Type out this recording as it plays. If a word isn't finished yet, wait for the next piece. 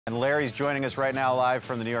And Larry's joining us right now live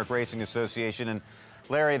from the New York Racing Association. And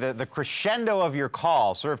Larry, the crescendo of your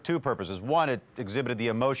call served two purposes. One, it exhibited the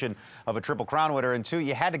emotion of a Triple Crown winner, and two,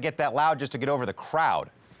 you had to get that loud just to get over the crowd.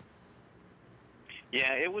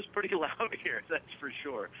 Yeah, it was pretty loud here, that's for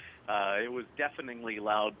sure. It was deafeningly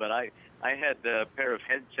loud, but I had a pair of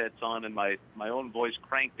headsets on and my own voice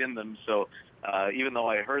cranked in them, so even though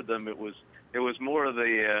I heard them, it was more of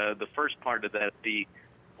the first part of that, the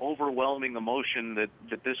overwhelming emotion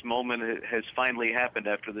that this moment has finally happened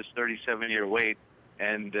after this 37-year wait,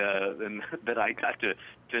 and that I got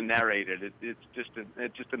to narrate it. It's just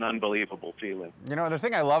an unbelievable feeling. You know, the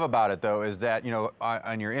thing I love about it, though, is that, you know,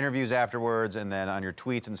 on your interviews afterwards and then on your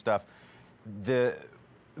tweets and stuff,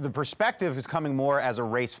 the perspective is coming more as a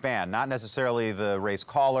race fan, not necessarily the race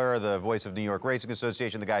caller, the voice of New York Racing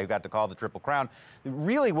Association, the guy who got to call the Triple Crown.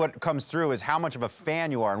 Really what comes through is how much of a fan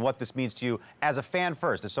you are and what this means to you as a fan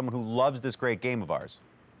first, as someone who loves this great game of ours.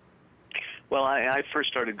 Well, I first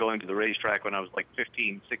started going to the racetrack when I was like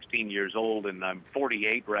 15, 16 years old, and I'm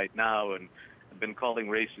 48 right now, and I've been calling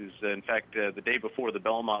races. In fact, the day before the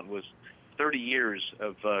Belmont was 30 years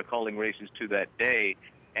of calling races to that day,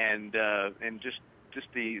 and just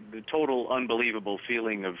the total unbelievable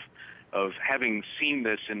feeling of having seen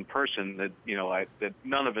this in person that that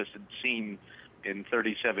none of us had seen in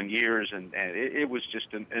 37 years, and it was just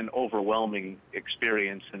an overwhelming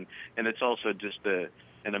experience, and it's also just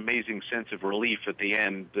an amazing sense of relief at the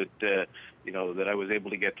end that that I was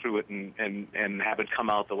able to get through it and have it come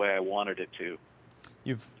out the way I wanted it to.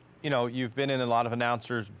 You've been in a lot of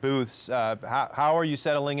announcers' booths. How are you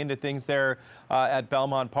settling into things there at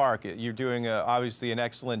Belmont Park? You're doing obviously an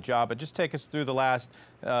excellent job, but just take us through the last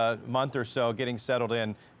month or so getting settled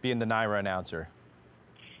in, being the NYRA announcer.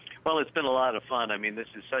 Well, it's been a lot of fun. I mean, this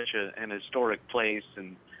is such an historic place,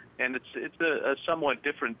 and it's a somewhat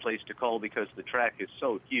different place to call because the track is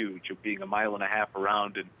so huge, of being a mile and a half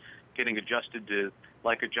around and getting adjusted to,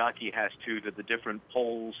 like a jockey has to the different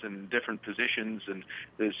poles and different positions, and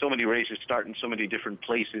there's so many races start in so many different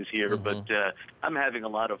places here. But I'm having a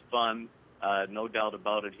lot of fun, no doubt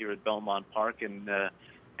about it, here at Belmont Park,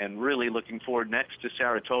 and really looking forward next to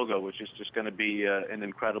Saratoga, which is just going to be an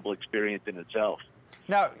incredible experience in itself.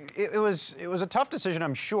 Now, it was a tough decision,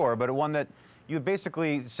 I'm sure, but one that you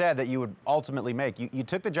basically said that you would ultimately make. You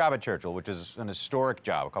took the job at Churchill, which is an historic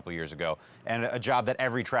job a couple of years ago, and a job that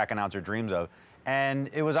every track announcer dreams of. And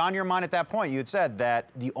it was on your mind at that point. You had said that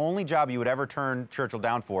the only job you would ever turn Churchill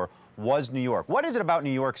down for was New York. What is it about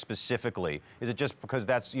New York specifically? Is it just because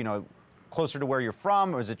that's, closer to where you're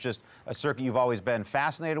from, or is it just a circuit you've always been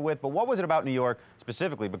fascinated with? But what was it about New York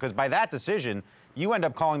specifically? Because by that decision, you end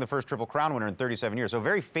up calling the first Triple Crown winner in 37 years. So a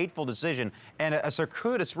very fateful decision and a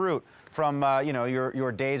circuitous route from,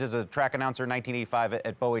 your days as a track announcer in 1985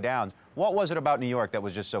 at Bowie Downs. What was it about New York that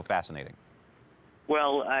was just so fascinating?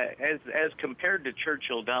 Well, as compared to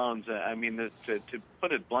Churchill Downs, I mean, to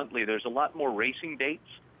put it bluntly, there's a lot more racing dates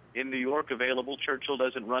in New York available. Churchill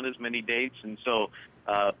doesn't run as many dates, and so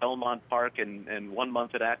Belmont Park and 1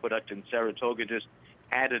 month at Aqueduct and Saratoga just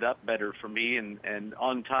added up better for me. And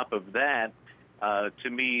on top of that, to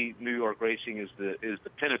me, New York racing is the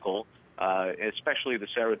pinnacle, especially the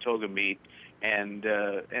Saratoga meet, and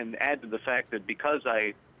add to the fact that because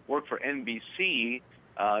I work for NBC.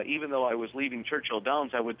 Even though I was leaving Churchill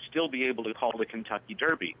Downs, I would still be able to call the Kentucky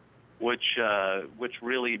Derby, which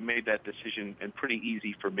really made that decision pretty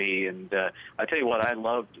easy for me. And I tell you what, I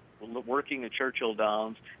loved working at Churchill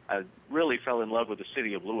Downs. I really fell in love with the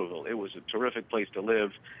city of Louisville. It was a terrific place to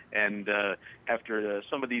live. And after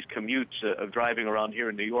some of these commutes of driving around here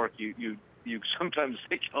in New York, you sometimes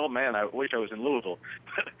think, oh man, I wish I was in Louisville.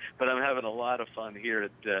 But I'm having a lot of fun here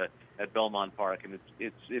at Belmont Park, and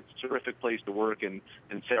it's a terrific place to work, and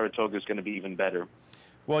Saratoga is going to be even better.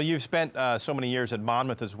 Well, you've spent so many years at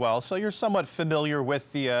Monmouth as well, so you're somewhat familiar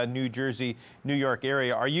with the New Jersey, New York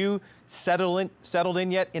area. Are you settled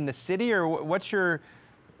in yet in the city, or what's your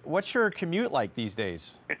commute like these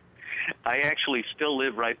days? I actually still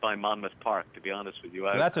live right by Monmouth Park, to be honest with you.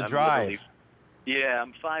 So that's a drive. Yeah,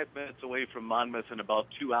 I'm 5 minutes away from Monmouth and about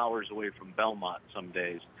 2 hours away from Belmont some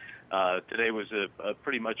days. Today was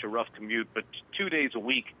pretty much a rough commute, but 2 days a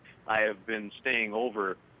week I have been staying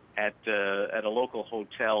over at a local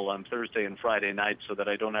hotel on Thursday and Friday nights so that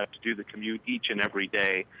I don't have to do the commute each and every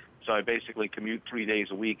day. So I basically commute 3 days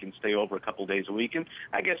a week and stay over a couple days a week. And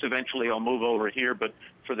I guess eventually I'll move over here, but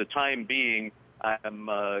for the time being, I'm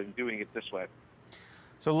doing it this way.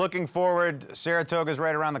 So looking forward, Saratoga's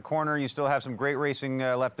right around the corner. You still have some great racing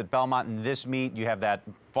left at Belmont in this meet. You have that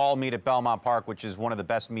fall meet at Belmont Park, which is one of the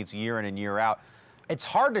best meets year in and year out. It's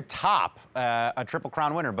hard to top a Triple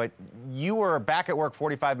Crown winner, but you were back at work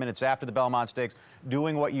 45 minutes after the Belmont Stakes,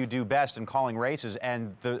 doing what you do best and calling races,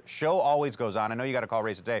 and the show always goes on. I know you got to call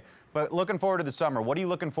race today, but looking forward to the summer. What are you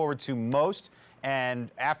looking forward to most? And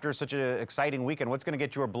after such an exciting weekend, what's going to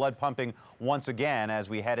get your blood pumping once again as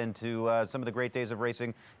we head into some of the great days of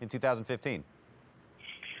racing in 2015?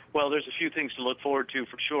 Well, there's a few things to look forward to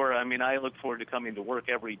for sure. I mean, I look forward to coming to work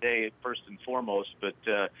every day, first and foremost, but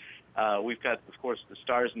we've got, of course, the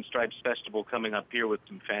Stars and Stripes Festival coming up here with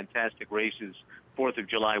some fantastic races, 4th of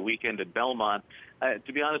July weekend at Belmont.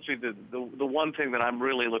 To be honest with you, the one thing that I'm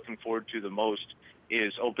really looking forward to the most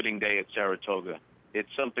is opening day at Saratoga. It's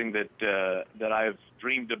something that I've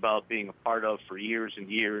dreamed about being a part of for years and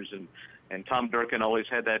years, and Tom Durkin always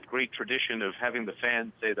had that great tradition of having the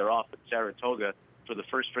fans say they're off at Saratoga for the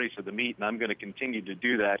first race of the meet, and I'm going to continue to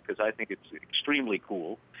do that because I think it's extremely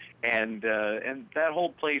cool. And that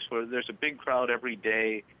whole place where there's a big crowd every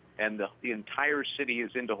day and the entire city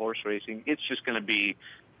is into horse racing, it's just going to be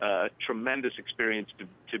a tremendous experience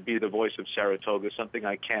to be the voice of Saratoga, something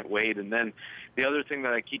I can't wait. And then the other thing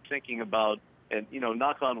that I keep thinking about, and, you know,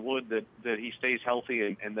 knock on wood that he stays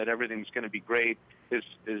healthy and that everything's going to be great, is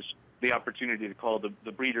the opportunity to call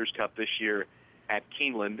the Breeders' Cup this year at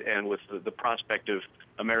Keeneland, and with the prospect of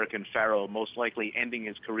American Pharoah most likely ending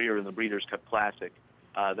his career in the Breeders' Cup Classic.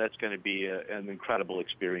 That's going to be an incredible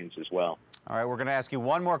experience as well. All right, we're going to ask you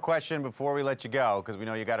one more question before we let you go, because we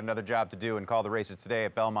know you got another job to do and call the races today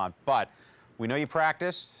at Belmont. But we know you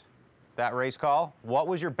practiced that race call. What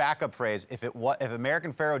was your backup phrase if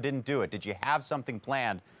American Pharoah didn't do it? Did you have something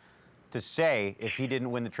planned to say if he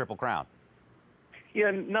didn't win the Triple Crown? Yeah,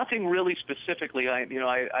 nothing really specifically.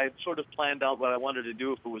 I sort of planned out what I wanted to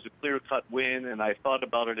do if it was a clear-cut win, and I thought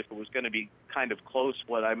about it if it was going to be kind of close,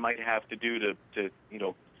 what I might have to do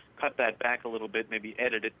to cut that back a little bit, maybe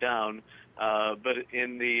edit it down. But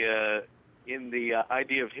in the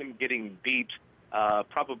idea of him getting beat,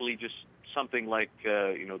 probably just something like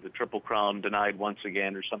the Triple Crown denied once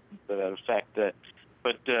again, or something to that effect.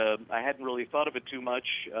 But I hadn't really thought of it too much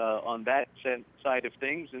on that side of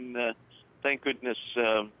things, and thank goodness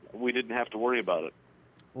we didn't have to worry about it.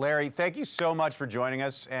 Larry, thank you so much for joining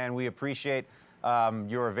us, and we appreciate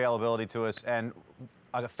your availability to us. And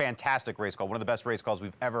a fantastic race call, one of the best race calls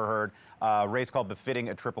we've ever heard. Race call befitting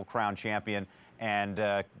a Triple Crown champion,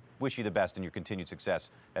 and wish you the best in your continued success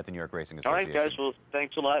at the New York Racing Association. All right, guys. Well,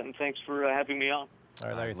 thanks a lot, and thanks for having me on. All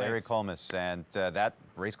right, Larry, Larry Collmus, and that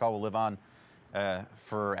race call will live on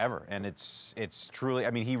forever. And it's truly, I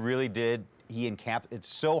mean, he really did.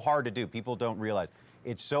 It's so hard to do. People don't realize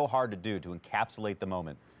it's so hard to do, to encapsulate the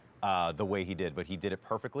moment the way he did. But he did it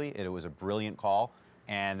perfectly. It was a brilliant call,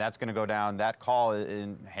 and that's going to go down. That call,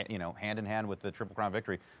 hand in hand with the Triple Crown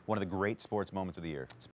victory, one of the great sports moments of the year.